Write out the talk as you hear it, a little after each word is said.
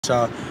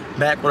Y'all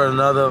back with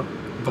another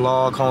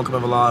vlog,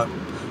 homecoming vlog,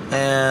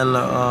 and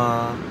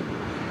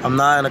I'm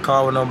not in the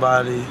car with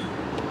nobody.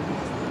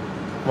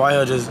 Right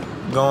here just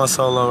going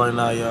solo right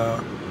now,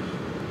 y'all.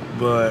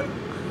 But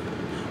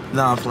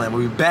nah, I'm playing. But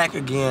we back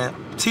again.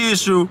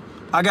 TSU.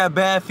 I got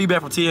bad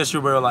feedback from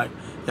TSU, bro. Like,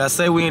 y'all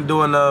say we ain't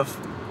doing enough.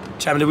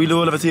 Chapman, did we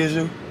do enough at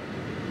TSU?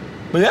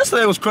 But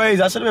yesterday was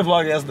crazy. I should have been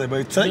vlogging yesterday,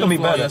 but today gonna be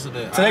better.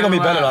 Today gonna be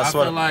better, I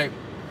swear. I feel like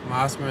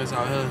my experience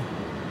out here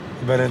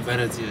better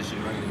at TSU.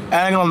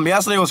 I ain't gonna,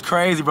 yesterday was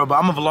crazy, bro, but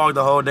I'm gonna vlog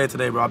the whole day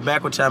today, bro. I'm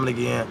back with Chapman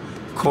again,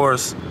 of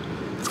course.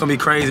 It's gonna be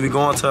crazy. We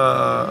going to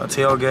a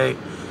tailgate.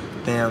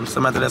 Damn,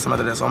 some after that. So I'm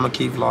gonna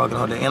keep vlogging the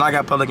whole day. And I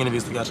got public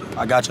interviews to get you.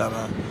 I got y'all,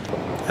 man.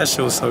 That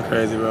shit was so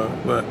crazy, bro.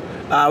 But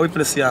we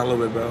finna see y'all in a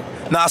little bit, bro.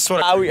 Nah, I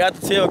swear. We at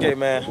the tailgate,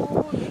 man.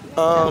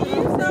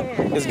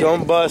 It's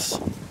gonna bust.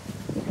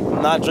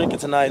 I'm not drinking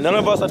tonight. None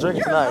of us are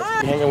drinking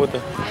tonight. We hanging with the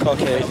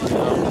Caucasians, you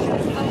know.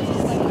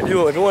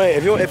 If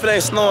it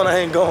ain't snowing, I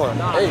ain't going.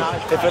 Hey,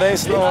 if it ain't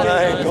snowing,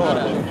 I ain't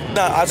going.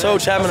 Nah, I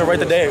told Chapman to rate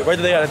the day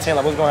out of 10.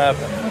 Like, what's gonna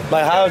happen?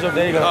 Like, how's your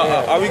day gonna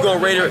be? Are we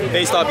gonna rate it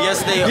based off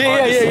yesterday?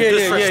 Yeah.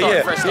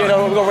 You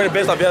know, we're gonna rate it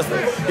based off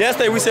yesterday.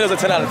 Yesterday we said it was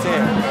a 10 out of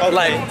 10.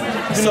 Like,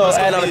 you know,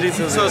 add on the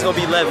details. So it's gonna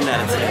be 11 out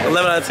of 10.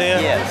 11 out of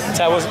 10? Yes.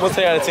 Chad, what's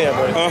 10 out of 10,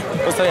 bro?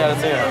 What's 10 out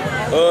of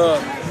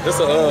 10? It's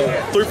a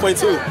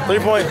 3.2. 3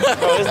 point?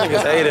 Bro, this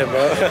nigga's hated,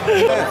 bro.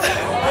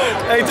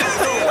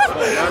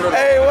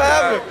 Hey, what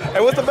happened?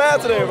 Hey, what's the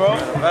vibe today, bro?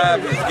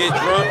 Vibe is get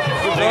drunk.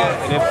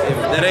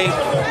 And if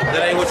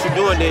that ain't what you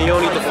doing, then you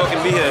don't need to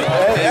fucking be here.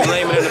 Hey, you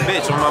lame in the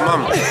bitch on my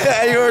mama.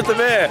 Hey, you heard the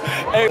man.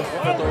 Hey,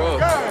 bro.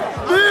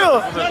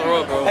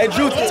 Hey,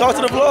 Drew, talk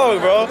to the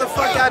vlog, bro. What the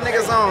fuck y'all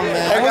niggas on,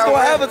 man? Hey, what's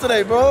gonna happen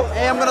today, bro?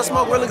 Hey, I'm gonna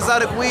smoke real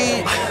exotic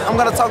weed. I'm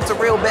gonna talk to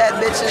real bad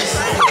bitches.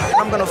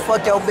 I'm gonna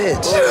fuck your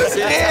bitch.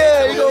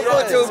 Yeah, you gonna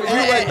fuck your bitch.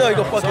 You right there, you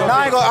gonna fuck your bitch.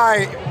 I ain't gonna,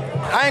 alright.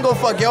 I ain't gonna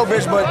fuck your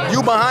bitch, but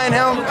you behind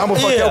him, I'm gonna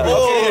fuck your bitch.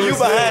 Oh, you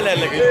behind that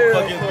nigga, you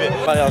fuck his bitch.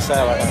 Everybody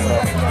outside right now, bro.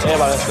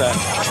 Everybody outside.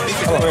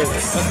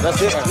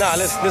 That's it. Nah,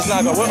 let's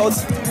not go.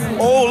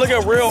 Oh, look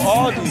at real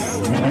Aldi.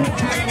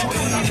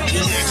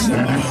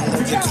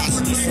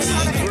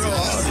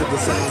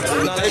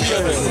 Nah, they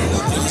tripping.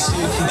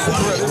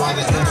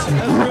 That's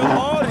real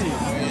Aldi.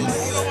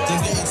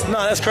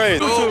 Nah, that's crazy.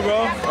 Too,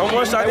 bro. I'm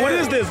one shot. Hey, what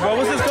is this, bro?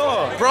 What's this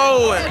called?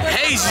 Bro,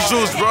 hazy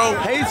juice, bro.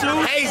 Hazy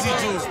juice? Hazy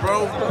juice,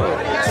 bro.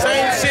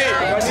 Same shit.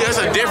 See, that's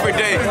a different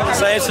day.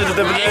 Same shit, a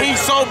different day. And he's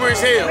sober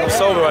as hell. I'm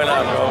sober right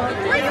now,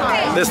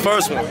 bro. This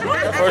first one.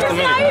 First a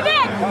minute.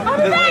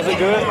 Is it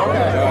good?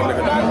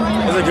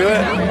 Is it good?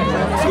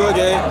 It's good,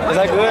 gang. Is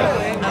that good?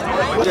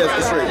 Yes,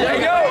 it's free. There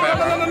you go.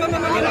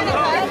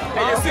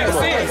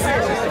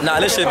 Nah,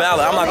 this shit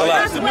valid. I'm not gonna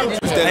lie.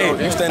 Hey,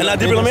 and now,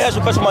 let me ask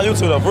you a question on my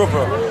YouTube though, bro.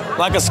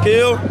 Like a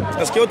skill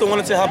to 1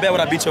 to 10, how bad would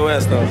I beat your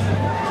ass though?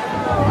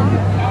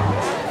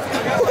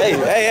 Hey,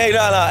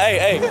 nah,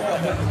 hey.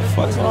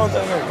 What's wrong with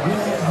that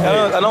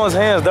nigga? I know his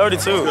hands dirty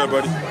too. Yeah,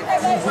 buddy.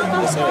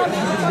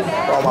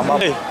 Oh, my mama.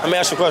 Hey, let me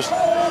ask you a question.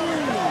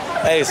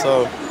 Hey,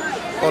 so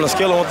on a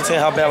scale of 1 to 10,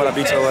 how bad would I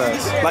beat your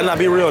ass? Like, not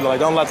be real though. Like,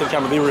 don't lie to the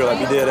camera. Be real. Like,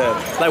 be dead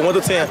ass. Like 1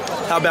 to 10,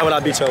 how bad would I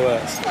beat your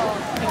ass?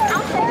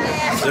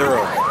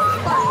 0.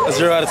 A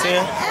 0 out of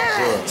 10?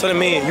 0. So that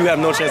means you have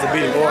no chance of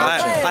beating me. Or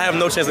I have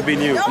no chance of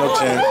beating you. No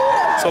chance.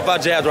 So if I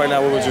jabbed right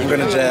now, what would you do? I'm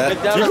gonna jab.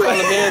 You're going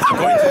to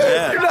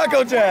jab. You're not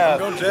gonna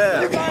jab. I'm gonna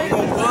jab. I'm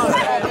gonna Bud.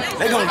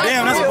 They gonna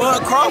damn. That's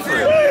Bud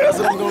Crawford. That's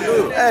what I'm gonna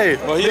do. Hey,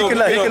 well, he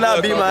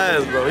cannot beat my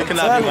ass, bro. He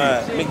cannot beat my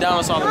ass.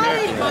 McDonald's All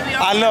American.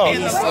 I know.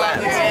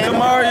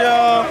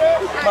 Kamario,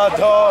 my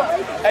dog.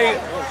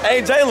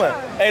 Hey, Jalen.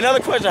 Hey, another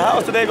question.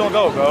 How's today gonna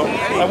go, bro?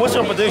 Like, what's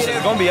your prediction?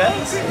 It's gonna be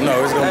ass?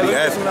 No, it's gonna be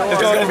epic.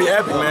 It's gonna be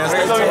epic, man.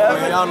 Stay tuned,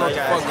 man. Y'all know what the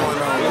fuck going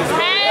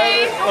on.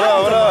 Hey!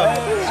 What up?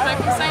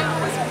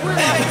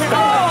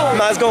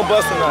 Nah, it's gonna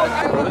bust tonight.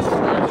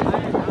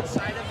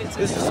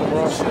 This is some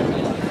raw shit.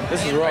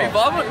 This is raw. Are you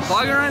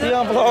vlogging right now? Yeah,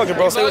 I'm vlogging,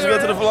 bro. Say what's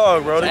good to the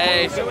vlog, bro.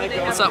 Hey,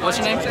 what's up? What's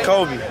your name?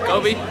 Kobe.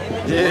 Kobe?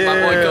 Yeah. My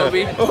boy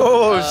Kobe.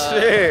 Oh,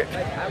 shit.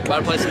 About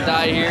to play some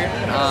Die here.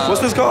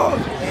 What's this called?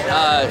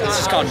 It's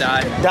just called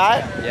Die.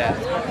 Die? Yeah.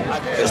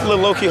 It's a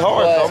little low-key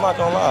hard, though. I'm not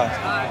gonna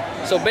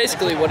lie. So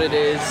basically what it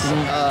is,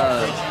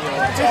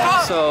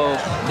 so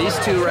these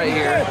two right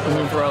here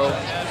throw,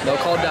 they'll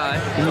call Die,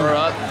 throw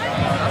up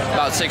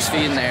about 6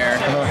 feet in the air,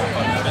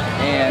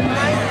 and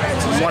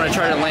you want to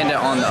try to land it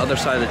on the other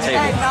side of the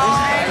table.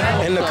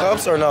 In the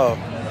cups or no?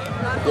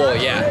 Well,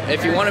 yeah.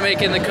 If you want to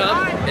make it in the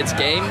cup, it's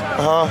game.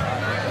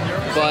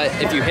 But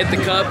if you hit the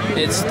cup,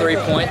 it's 3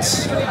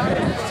 points.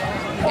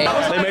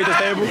 They made the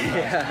table?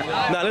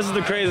 Yeah. Nah, this is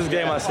the craziest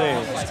game I've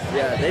seen.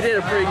 Yeah, they did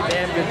a pretty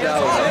damn good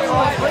job.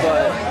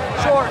 But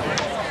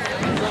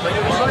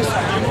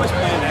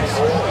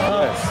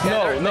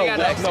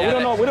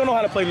No, we don't know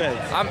how to play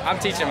next. I'm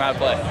teaching them how to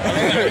play.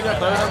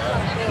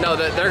 No,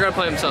 they're gonna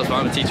play themselves, but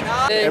I'm gonna teach them.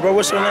 Hey, bro,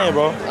 what's your name,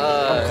 bro?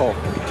 I'm Cole.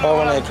 Cole,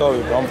 my name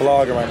Kobe, bro. I'm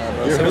vlogging right now,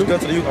 bro. So let's go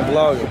to the YouTube. I'm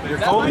vlogging. You're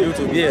Kobe?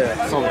 YouTube,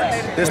 yeah. Kobe.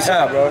 This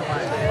tab, bro.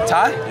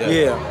 Ty?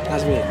 Yeah,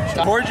 that's me.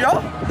 Support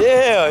y'all?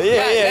 Yeah.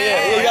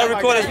 You gotta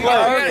record this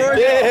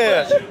play.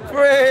 Yeah.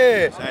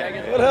 Fred.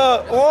 What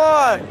up?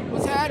 One.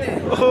 What's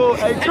happening? Oh,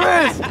 hey,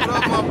 Chris.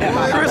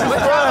 Chris is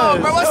fresh.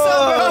 Bro, what's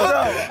up,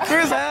 bro?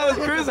 Chris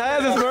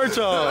has his merch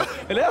on.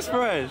 And that's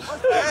fresh.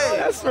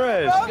 That's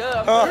fresh.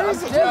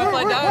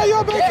 Why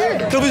y'all back here?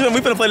 Cause we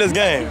finna play this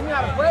game.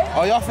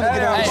 Oh, y'all finna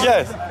get out?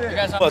 Yes.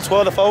 What,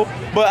 12-4?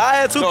 But I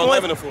had 2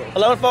 points. 11-4.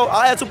 11-4.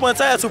 I had 2 points.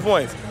 Ty had 2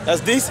 points. That's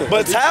decent.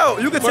 But Ty,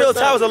 you can tell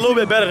Ty was a little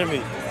bit better than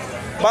me.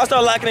 But I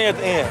started lacking in at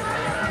the end.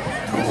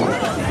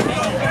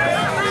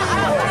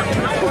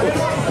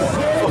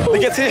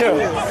 Look at him.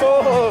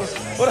 Oh,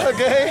 what up,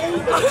 gang?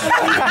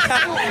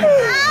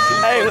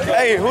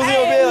 hey, who's in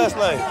your bed last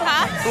night?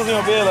 Huh? Who's in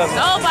your bed last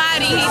night?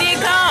 Nobody.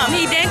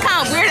 He didn't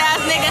come. Weird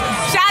ass nigga.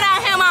 Shout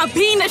out him. I'm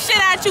beating the shit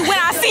out you when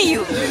I see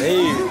you.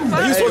 Hey,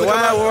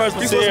 wild words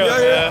for Sierra,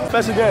 man.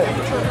 Special guest.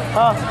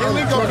 Huh?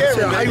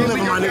 How you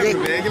living, my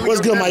nigga?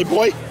 What's good, my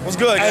boy? What's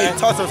good, gang?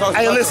 Talk to him.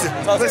 Hey, listen,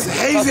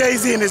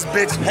 Hazy in this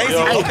bitch. Hazy,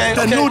 okay.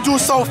 The new dude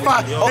so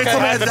fine. They told me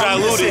I had to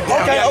dilute it.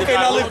 Okay,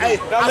 now leave it. Hey,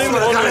 I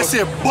swear to God, that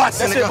shit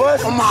bust, nigga.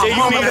 On my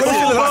mama, Let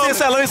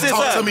me see inside.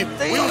 Talk to me. We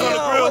was on the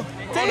grill.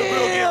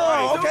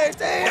 Okay,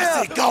 damn. That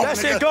shit gone, That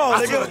shit nigga. gone, I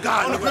swear to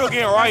God, On the grill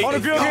getting right. On the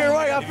grill getting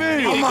right, I feel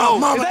you. On my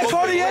mama. Is that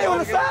Cartier on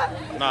the side?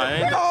 Nah, it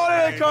ain't. Oh,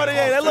 that ain't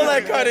Cartier. That look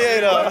like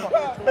Cartier, though.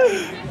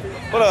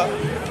 What up?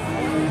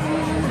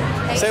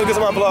 Say what's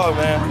on my vlog,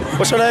 man.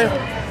 What's your name?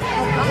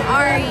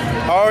 Ari.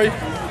 Ari.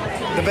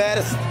 The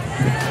baddest.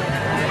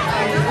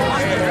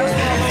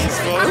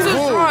 I'm too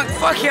drunk.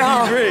 Fuck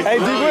y'all. Hey,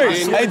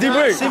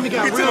 D-Brick.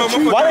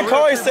 Why did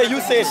Corey say you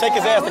said shake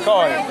his ass to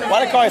Corey? Why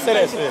did Corey say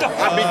that shit?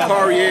 I beat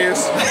Corey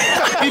ass.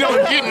 He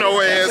don't get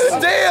no ass.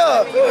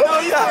 Damn!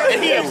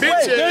 And he a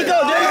bitch There you go.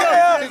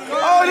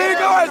 Oh, there you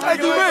go. Hey,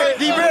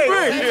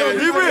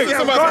 D-Brick.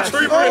 Somebody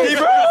tree brick.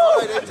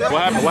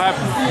 What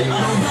happened?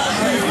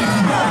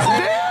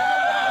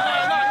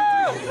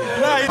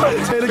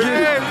 Say it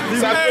again.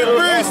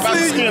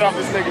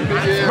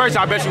 Merch,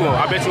 I bet you won't.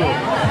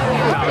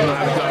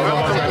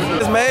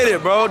 Just made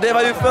it, bro. Dave, how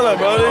you feeling,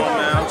 bro?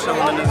 Man, I'm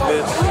chilling in this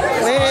bitch.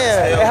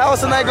 Man, hey,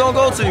 how's tonight gonna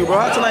go to you, bro?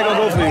 How's tonight gonna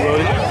go for you,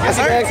 bro? I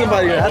should ask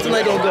somebody, how's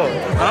tonight gonna go?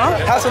 Huh?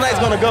 How's tonight's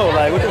gonna go?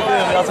 Like, what you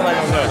feeling? How's tonight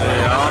gonna go? I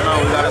don't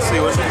know. We gotta see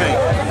what you think.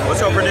 What's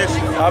your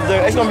prediction?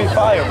 It's gonna be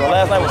fire, bro.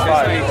 Last night was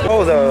fire.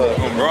 What was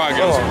Bro, I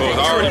got some buzz.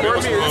 I already been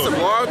with some buzz. It's a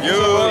vlog.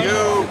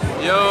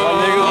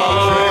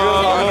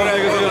 My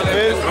niggas in this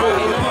bitch.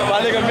 My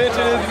nigga Mitch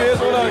in this bitch.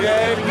 What up,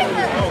 gang?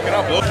 Can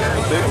I blow?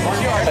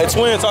 Hey,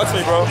 Twin, talk to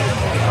me, bro.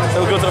 Say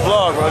what's good to the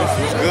vlog, bro.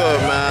 Good,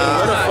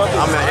 man.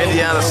 I'm in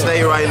Indiana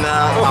State right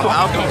now. I'm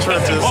out in the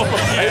trenches.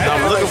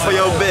 I'm looking for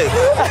your bitch.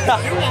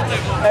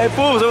 Hey,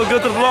 Pooh, say what's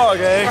good to the vlog,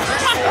 gang.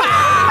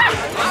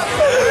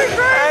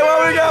 Hey, what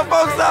we got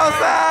folks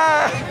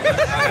outside?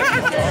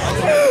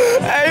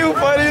 Hey, you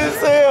funny as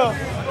hell.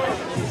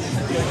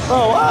 Bro,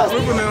 why?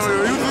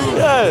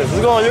 Yes,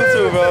 we go on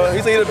YouTube, bro. He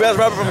said he's the best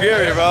rapper from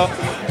Gary, bro.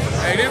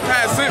 Hey, this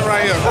Pat Sent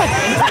right here.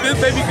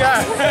 This baby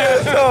guy.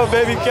 Oh,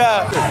 baby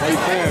cat.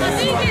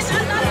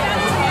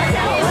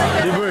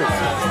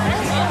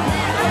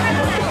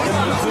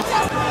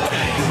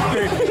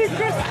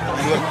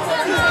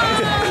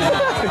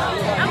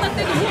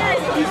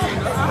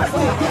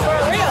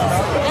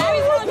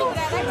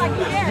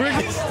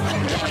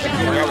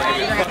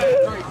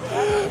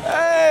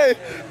 Hey,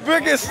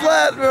 Brick is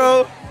slapped,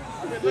 bro.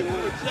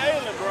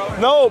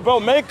 No, bro,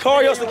 make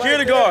Car your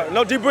security guard.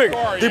 No, D-Brick,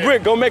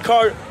 go make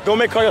Car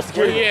your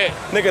security guard.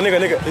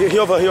 Nigga, he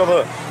over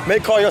here.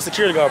 Make Car your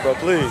security guard, bro,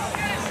 please.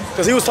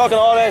 Cause he was talking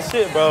all that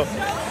shit, bro.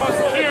 What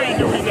security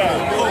do we got?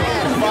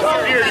 What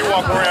security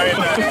walk around in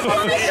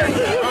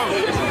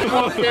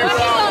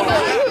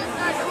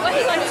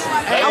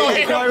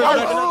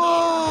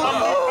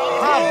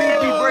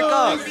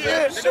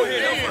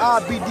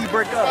I'll beat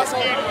D-Brick up.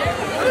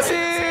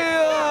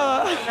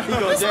 He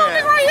goes down.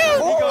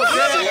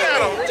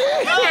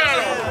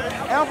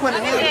 I'm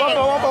putting it in. I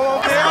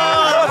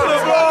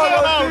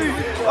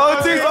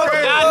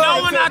know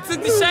when I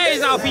took the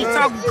shades off, he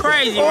talking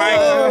crazy,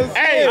 right?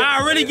 Hey,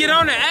 I really get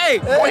on it. Hey,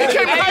 He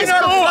came to high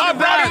school. I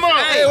brought him up.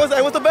 Hey,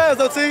 what's the bass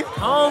though, T?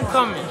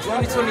 Homecoming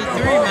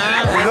 2023,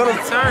 man. You know the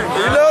turn,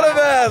 You know the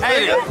bass,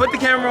 Hey, nigga. put the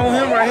camera on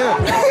him right here.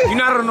 You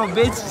not on no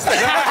bitches. Hey,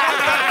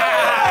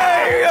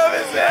 you know what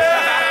I'm saying?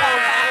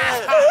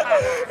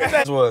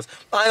 That was.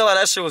 I ain't gonna lie,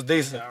 that shit was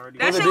decent.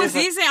 That shit was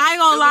decent. I ain't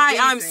gonna lie.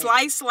 I'm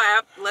slight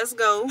slap. Let's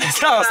go. Let's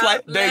go.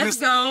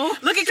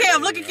 Look at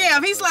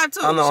Kev. He slapped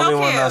too. I'm the only Show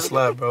one Kev. not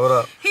slapped, bro. What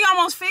up? He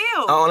almost failed.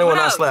 I'm the only one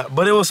not slapped.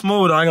 But it was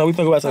smooth. I ain't gonna. We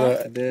finna go back to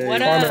the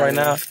What apartment up? right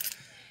now.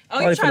 Oh,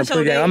 you trying to show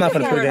I'm not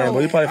finna pregame,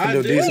 bro. You probably finna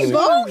do decently.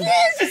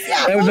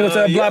 Hey, we finna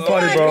to a block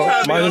party, bro.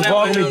 My vlog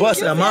gonna be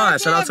busting at mine.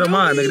 Shout out to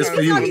mine, nigga. This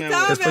for you.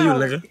 This for you,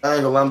 nigga. I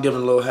ain't gonna lie, I'm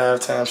giving a little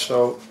halftime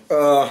show.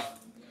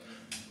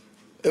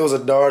 It was a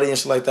darty and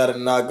shit like that I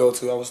did not go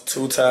to. I was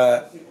too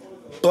tired.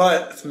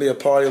 But it's gonna be a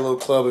party, a little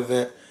club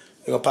event.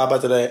 They're gonna pop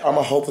out today. I'm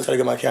gonna hopefully try to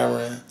get my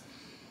camera in.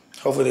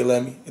 Hopefully they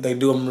let me. If they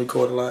do, I'm gonna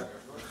record a lot.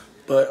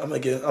 But I'm gonna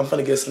get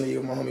some to you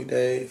with my homie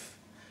Dave.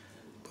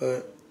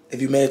 But if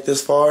you made it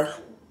this far,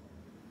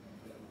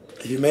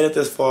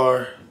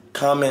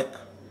 comment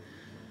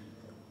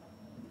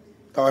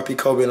RP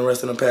Kobe and the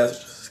rest of them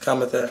passengers.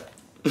 Comment that.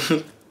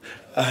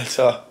 Alright,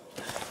 y'all.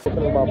 This is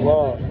my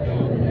vlog.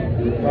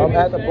 I'm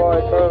at the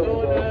bar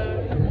currently, bro.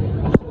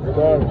 It's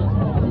garbage.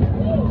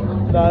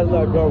 Nah, it's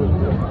not garbage,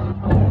 bro.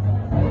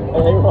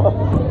 Hey, Ross.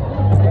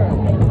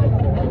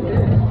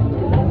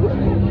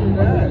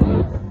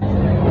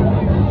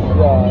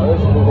 Yeah,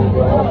 this is really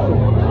good. I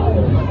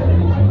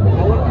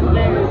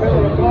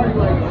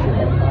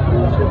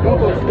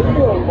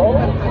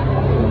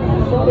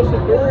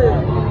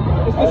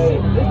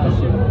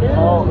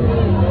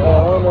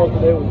don't know if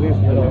they was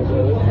leasing it all,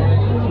 but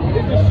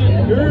it's the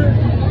shit good.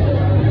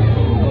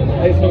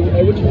 Hey, so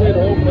what you made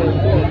the whole plan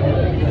for?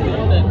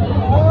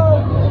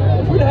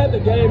 If we'd had the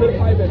game, it'd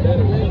probably been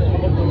better.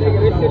 Nigga,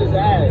 this shit is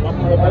ass.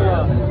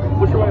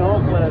 What's your way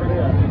home plan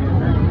there?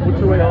 What's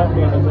your way home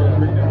plan there?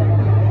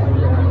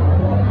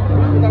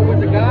 That with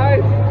the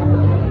guys?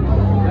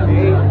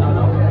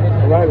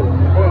 Right.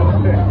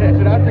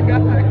 That's the guy.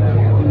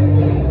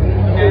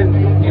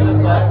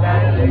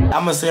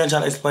 I'm gonna sit and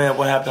try to explain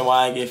what happened,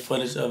 why I get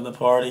footage of the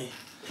party.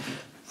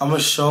 I'm gonna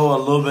show a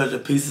little bit of the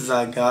pieces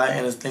I got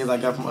and the things I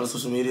got from other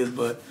social medias,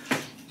 but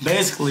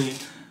basically,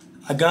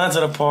 I got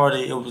into the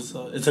party.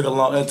 It took a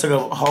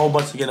whole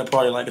bunch to get a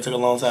party. Like, it took a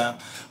long time.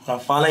 When I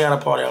finally got a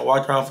party, I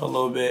walked around for a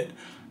little bit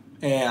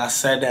and I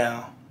sat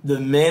down. The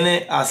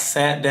minute I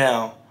sat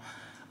down,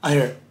 I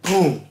hear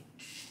boom,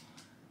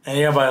 and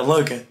everybody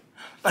looking.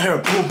 I hear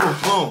boom, boom,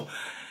 boom.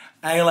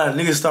 I ain't like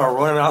niggas start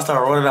running. I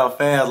started running out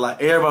fast.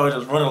 Like, everybody was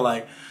just running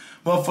like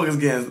motherfuckers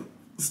getting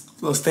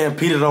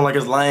stampeded on like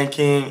it's Lion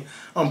King.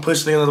 I'm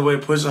pushing the other way,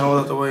 pushing the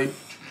other way.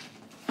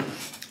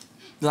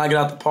 Then I get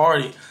out the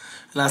party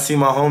and I see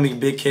my homie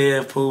Big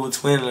Kev, Pooh,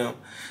 Twin and them.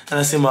 And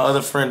I see my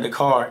other friend,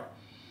 Dakar.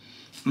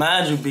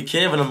 Mind you, Big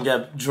Kev and them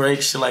got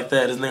Drake, shit like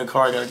that. This nigga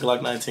Car got a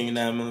Glock 19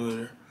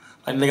 9mm.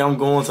 Like, nigga, I'm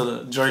going to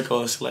the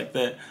Draco, shit like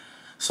that.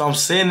 So I'm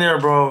sitting there,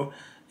 bro,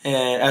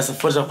 and as the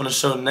footage I'm finna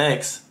show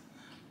next,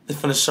 it's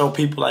finna show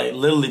people, like,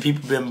 literally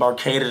people being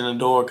barricaded in the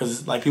door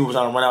because, like, people were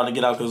trying to run out and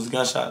get out because it was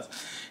gunshots.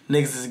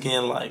 Niggas is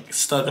getting, like,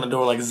 stuck in the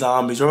door like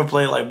zombies. You ever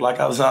played, like,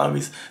 Blackout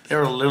Zombies? They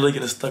were literally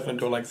getting stuck in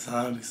the door like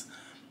zombies.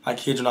 I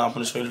kid you not, I'm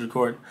finna show you the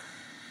record.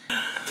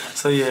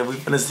 So, yeah, we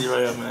finna see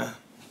right here, man.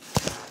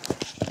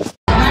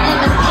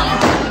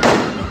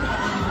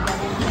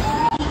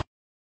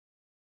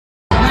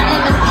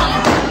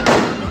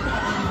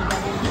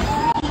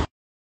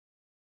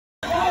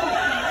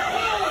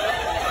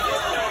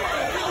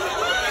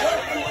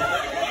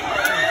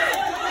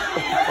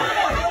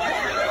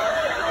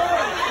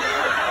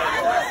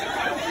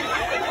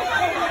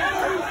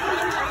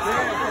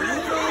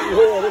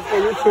 Yeah, this for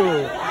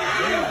YouTube. I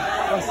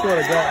swear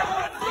to God.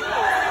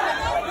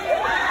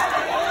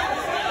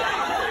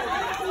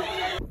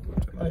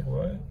 Like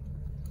what?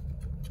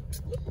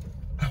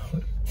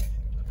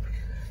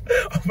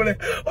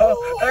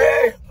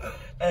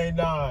 Hey,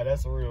 nah,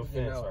 that's a real fence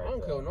right there. I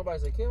don't care what nobody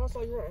say, Kim, I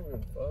saw you right here.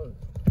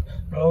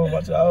 Bro,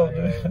 watch out,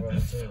 dude.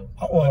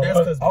 I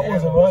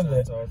wasn't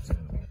running.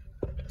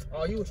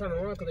 Oh, you were trying to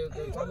run because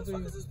they were talking to you?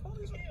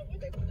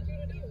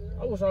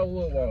 I wish I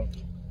would walk.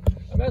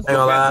 I ain't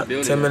gonna lie,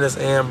 10 minutes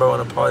in, bro,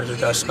 and the party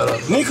just got shut up.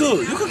 Nico,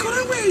 you can go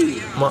that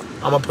way. I'm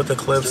gonna put the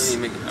clips.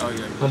 I'm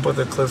gonna put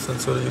the clips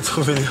into the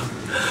YouTube video.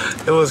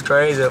 It was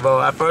crazy,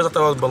 bro. At first I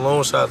thought it was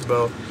balloon shots,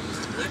 bro.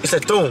 It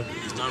said doom,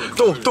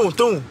 doom, doom,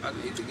 doom.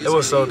 It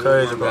was so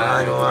crazy, bro.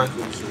 I ain't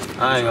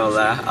gonna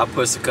lie. I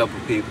pushed a couple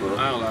people.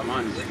 I don't lie,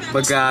 mine.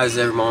 But guys,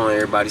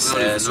 everybody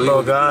says.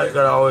 Bro, God, you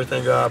gotta always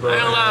thank God, bro. I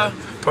ain't gonna lie.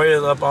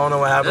 Prayers up. I don't know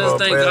what happened, bro.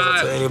 Prayers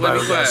up to anybody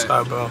who got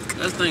shot, bro.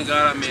 Let's thank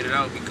God I made it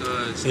out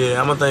because... Yeah,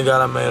 I'm gonna thank God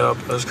I made it up.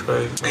 That's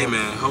crazy. Hey,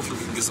 man, hopefully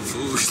we can get some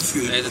food.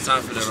 Ain't the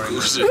time for that right now.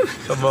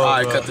 Come on,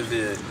 alright, bro. cut the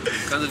vid.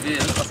 Cut the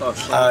vid.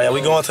 Alright, we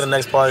going to the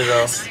next party,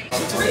 though.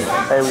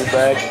 Hey, we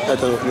back at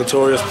the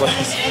Notorious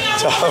place.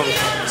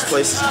 This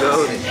place is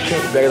good.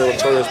 Back at the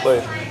Notorious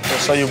place. I'll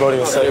show you, bro, in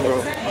a second,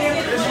 bro.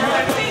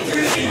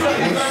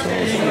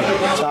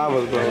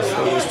 Chavez, bro.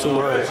 It's too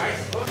much.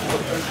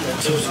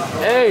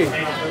 Hey,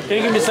 can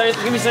you give me the same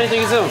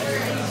thing as him?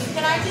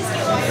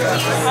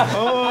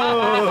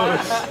 Oh,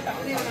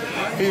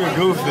 he was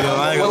goofy though. I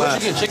ain't gonna lie.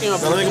 Chicken or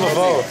let me get my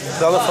phone. I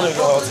look funny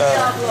the whole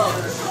time.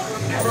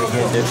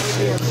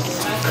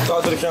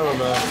 Talk to the camera,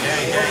 man.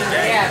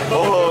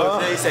 Oh,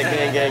 he said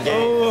gang, gang, gang.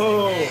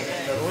 Oh,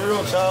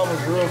 real child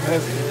was real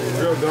messy,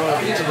 real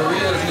garbage.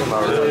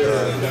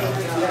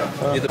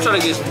 I'm trying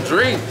to get some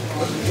drink.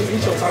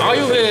 All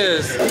you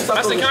is,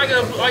 I said, can I get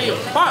all you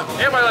pop?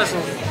 Everybody likes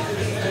some.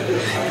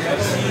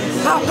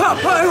 Pop, pop,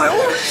 pop. I'm like,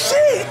 oh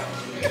shit.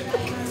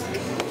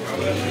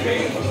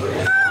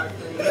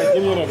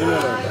 Give me one.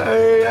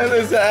 Hey,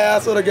 that's an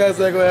ass what the guys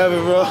ain't gonna have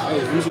it, bro.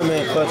 You should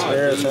make clutch for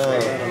every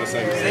time.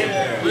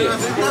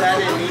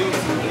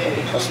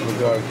 That should be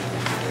garbage.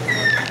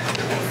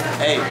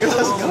 Hey,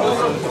 let's go.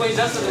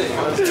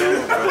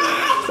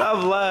 Stop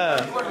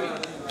lying.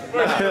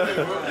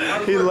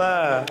 He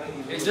lied.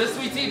 It's just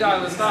Sweet Tea,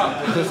 darling.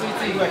 Stop. It's just Sweet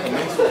Tea.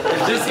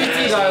 It's just Sweet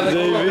Tea, darling.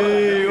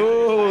 JV,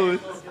 oh.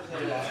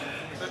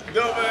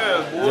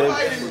 Dumbass, boy.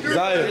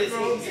 Zaya.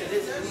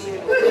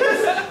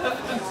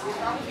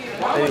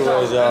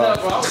 Anyways, y'all.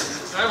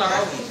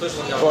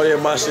 Party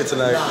at my shit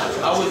tonight.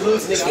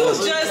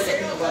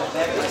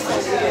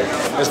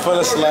 It's for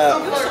the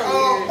slap.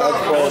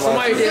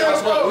 Somebody did.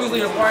 We was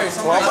leaving the party.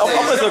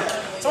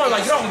 Somebody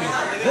like, get off me.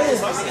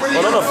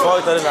 Well, no, the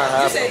fuck that did not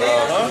happen,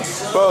 bro.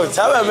 Bro,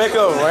 tell me to make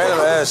up random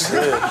ass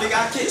shit.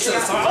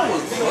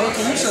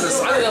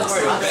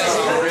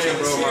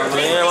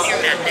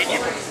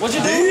 What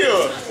you do?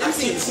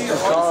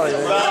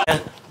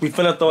 We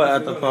finna throw it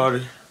at the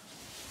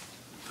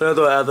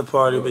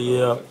party. But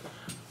yeah.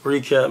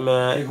 Recap,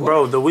 man.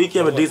 Bro, the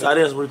weekend with these, I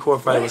didn't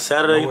record Friday, but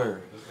Saturday,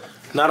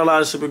 not a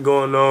lot of shit been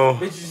going on.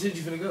 Bitch, you said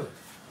you finna go.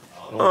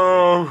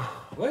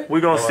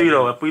 We gonna see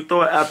though. If we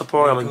throw it at the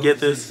party, I'm gonna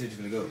get this.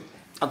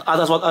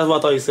 That's what I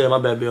thought you said. My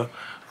bad, Bill.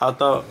 I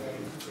thought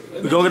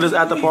we gonna get this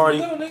at the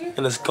party,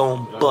 and it's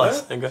gonna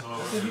bust, nigga.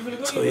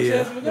 So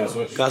yeah,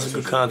 got some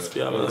good content,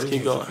 y'all. Let's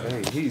keep going.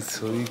 Hey, he's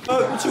sweet.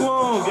 What you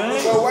on, gang?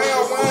 So why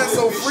y'all wine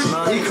so free?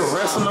 Nah, he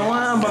caressing the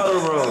wine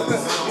bottle, bro. You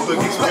look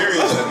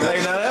experienced.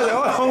 Hey, now that's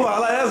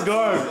that's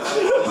garbage.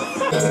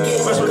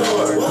 Let's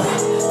record.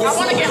 I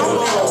want to get home.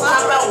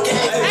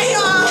 Hey,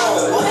 y'all.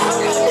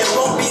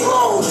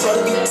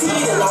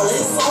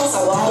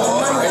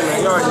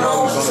 You already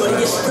know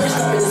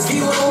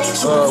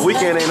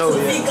weekend ain't over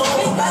yet.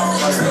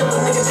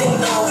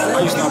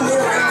 Why you stopping?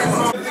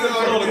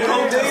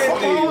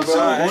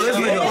 Well, this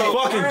nigga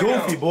fucking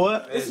goofy, boy.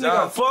 This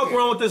nigga, fuck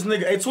wrong with this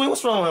nigga. Hey, Tweet,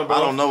 what's wrong with him, bro? I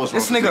don't know what's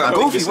wrong. This nigga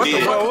goofy. What the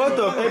fuck? What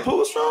the? Hey, Pooh,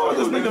 what's wrong with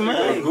this nigga,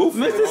 man? Goofy.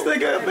 Miss this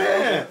nigga,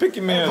 man. Pick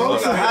your man.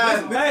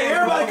 Hey,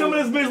 everybody come in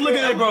this bitch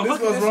looking at, bro. This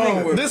was wrong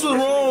with him. This was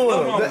wrong with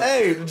him.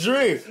 Hey, the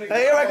dream.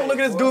 Hey, everybody come look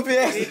at this goofy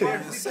ass.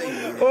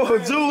 Oh,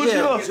 Jew, what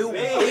you on?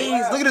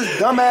 Please, look at this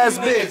dumbass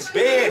bitch.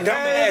 Big,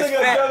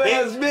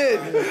 dumbass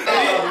bitch.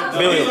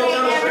 Billion.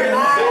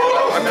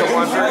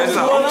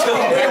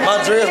 My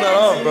dread's not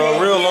off, bro.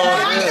 Real long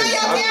dread.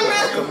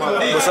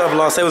 What's up,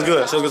 Long? Say what's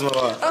good. Say what's good.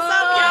 What's up,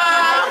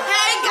 y'all?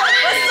 Hey, guys.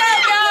 What's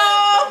up,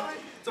 y'all?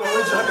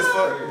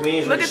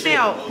 Look at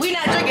them. We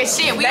not drinking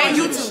shit. We on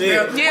YouTube.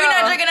 Yeah. We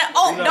not drinking that.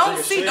 Oh,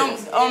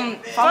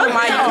 follow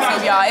my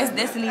YouTube, y'all. It's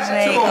Destiny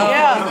Janae.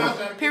 Yeah.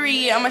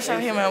 Period. I'm gonna show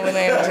him out with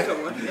him.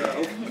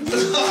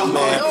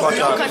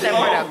 Don't cut that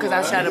part out because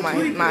I shouted my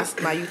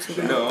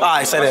YouTube.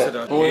 Alright, say that.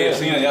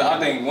 Yeah, I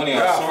think one of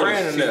y'all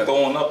sorted, she's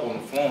throwing up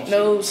on the phone.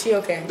 No, she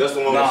okay. That's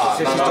the one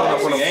she's throwing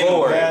up on the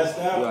floor. I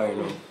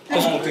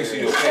don't think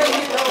she okay.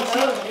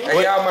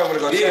 Hey, y'all might want to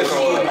go check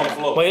on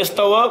her. Wait, it's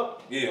throw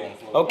up? Yeah, on the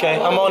floor. Okay,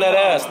 I'm on that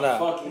ass now.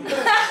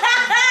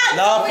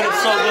 Nah, I'm feeling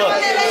so good.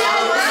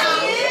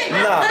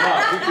 Nah.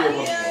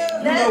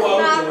 That's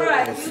not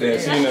right.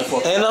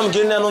 And I'm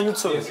getting that on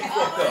YouTube.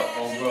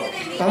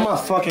 I'm a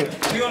fucking.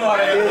 You don't know how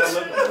that is.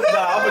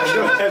 Nah, I'm a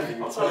kill heavy.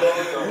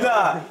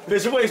 Nah,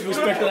 bitch, you ain't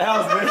respect to the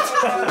house, bitch.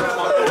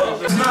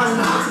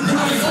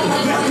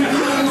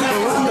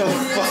 What the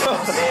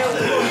fuck?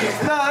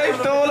 Nah, I ain't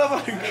throwing up. No,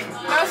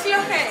 she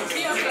okay.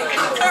 She okay.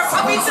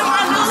 I'll be to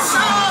my new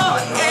song.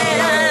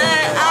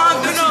 And I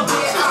don't do no.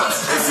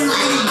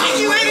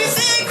 You ready to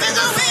sing? Cause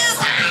I'm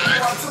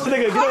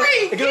Nigga,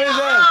 get on his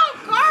ass.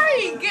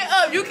 Corey, get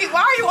up.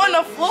 Why are you on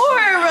the floor,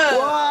 bro?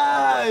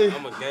 Why?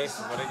 I'm a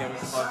gangster, but they got me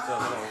fucked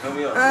up. Help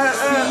me up.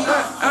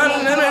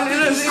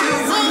 This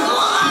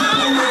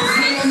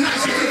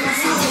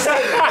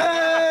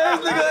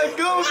nigga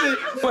goofy.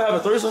 What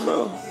happened, threesome,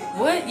 bro?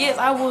 What? Yes,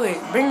 I would.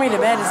 Bring me the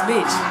baddest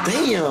bitch.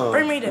 Damn.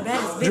 Bring me the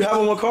baddest bitch. You have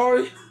one with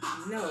Corey?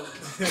 No.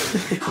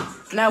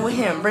 Not with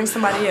him. Bring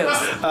somebody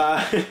else.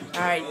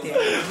 Alright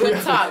then. We'll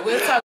talk.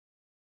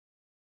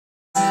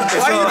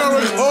 Why you don't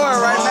record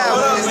right now?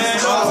 What up, man?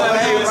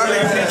 Hey, my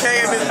name is DK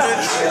in this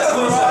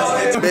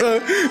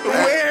bitch.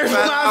 Where's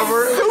my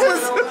super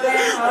suit?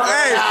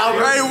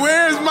 Hey,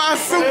 where's my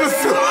super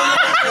suit?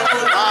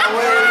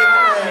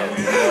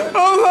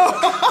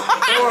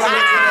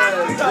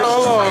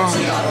 Hold on.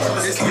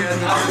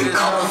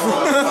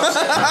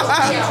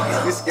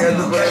 You scared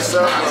to put us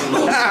up?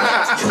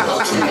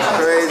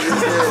 Crazy shit.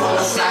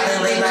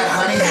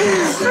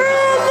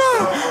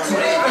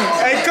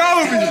 Hey,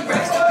 Kobe!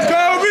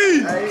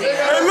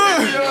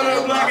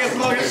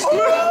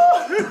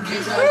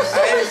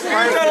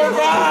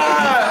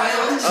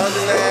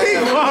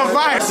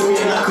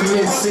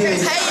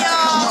 Hey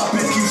y'all!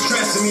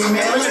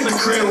 Look at the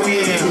crib we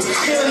in.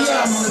 Hell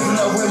yeah, I'm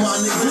living up with my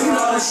niggas. You know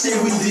all the shit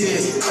we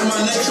did. And my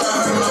neck try to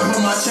hurt when I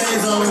put my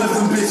chains on with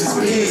them bitches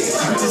big.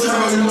 Bitches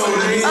hurt, you know what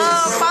it is.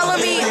 Follow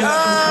me.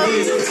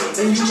 I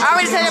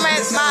already said it my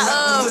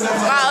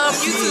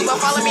YouTube, but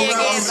follow me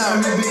again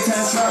though. Big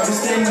time trap,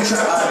 stay in the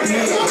trap, I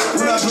did.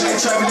 When I put that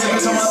trap,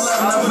 niggas on my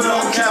left, and I put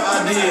on cap,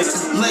 I did.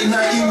 Late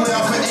night, you went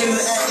off at 8 of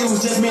the act, it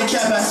was just me and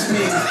Cap at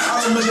speed.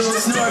 I remember it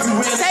was snow if you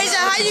ran.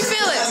 Tasia, how you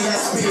feeling?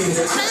 Just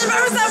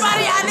remember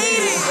somebody I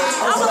needed.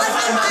 I was like,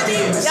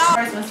 somebody. Y'all.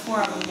 First was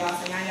 4 of them, y'all,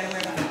 so now I gotta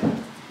worry about it.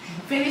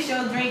 Finish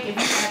your drink if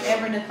you have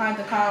ever declined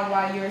to call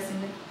while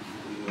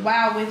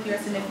with your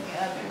significant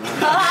other.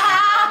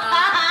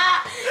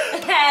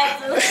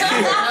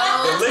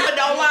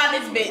 Don't lie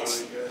this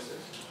bitch.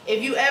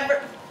 If you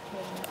ever,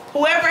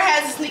 whoever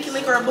has a sneaky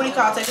link or a booty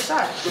call, take a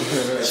shot.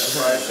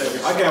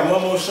 I got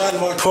one more shot.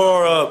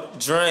 Pour up,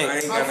 drink,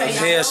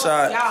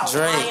 headshot,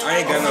 drink. I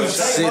ain't got no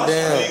shot. Sit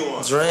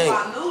down, drink,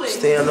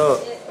 stand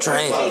up,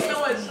 drink,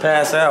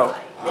 pass out,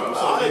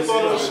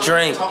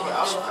 drink,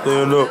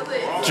 stand up,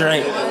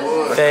 drink,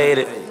 fade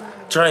it,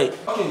 drink.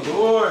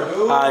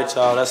 Alright,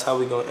 y'all, that's how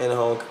we gonna end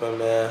homecoming,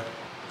 man.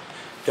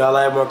 Y'all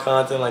like more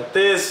content like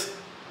this?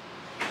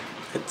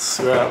 Hit the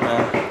subscribe,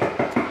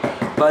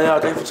 man. Bye, y'all.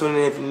 Thanks for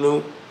tuning in. If you're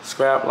new,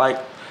 subscribe, like,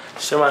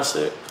 share my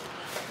shit.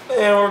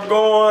 And we're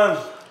going.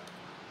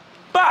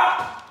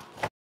 Bye!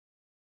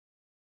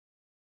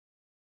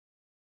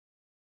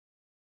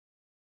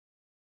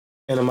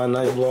 End of my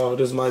night vlog.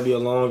 This might be a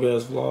long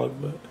ass vlog,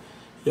 but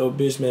yo,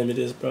 bitch made me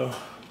this, bro.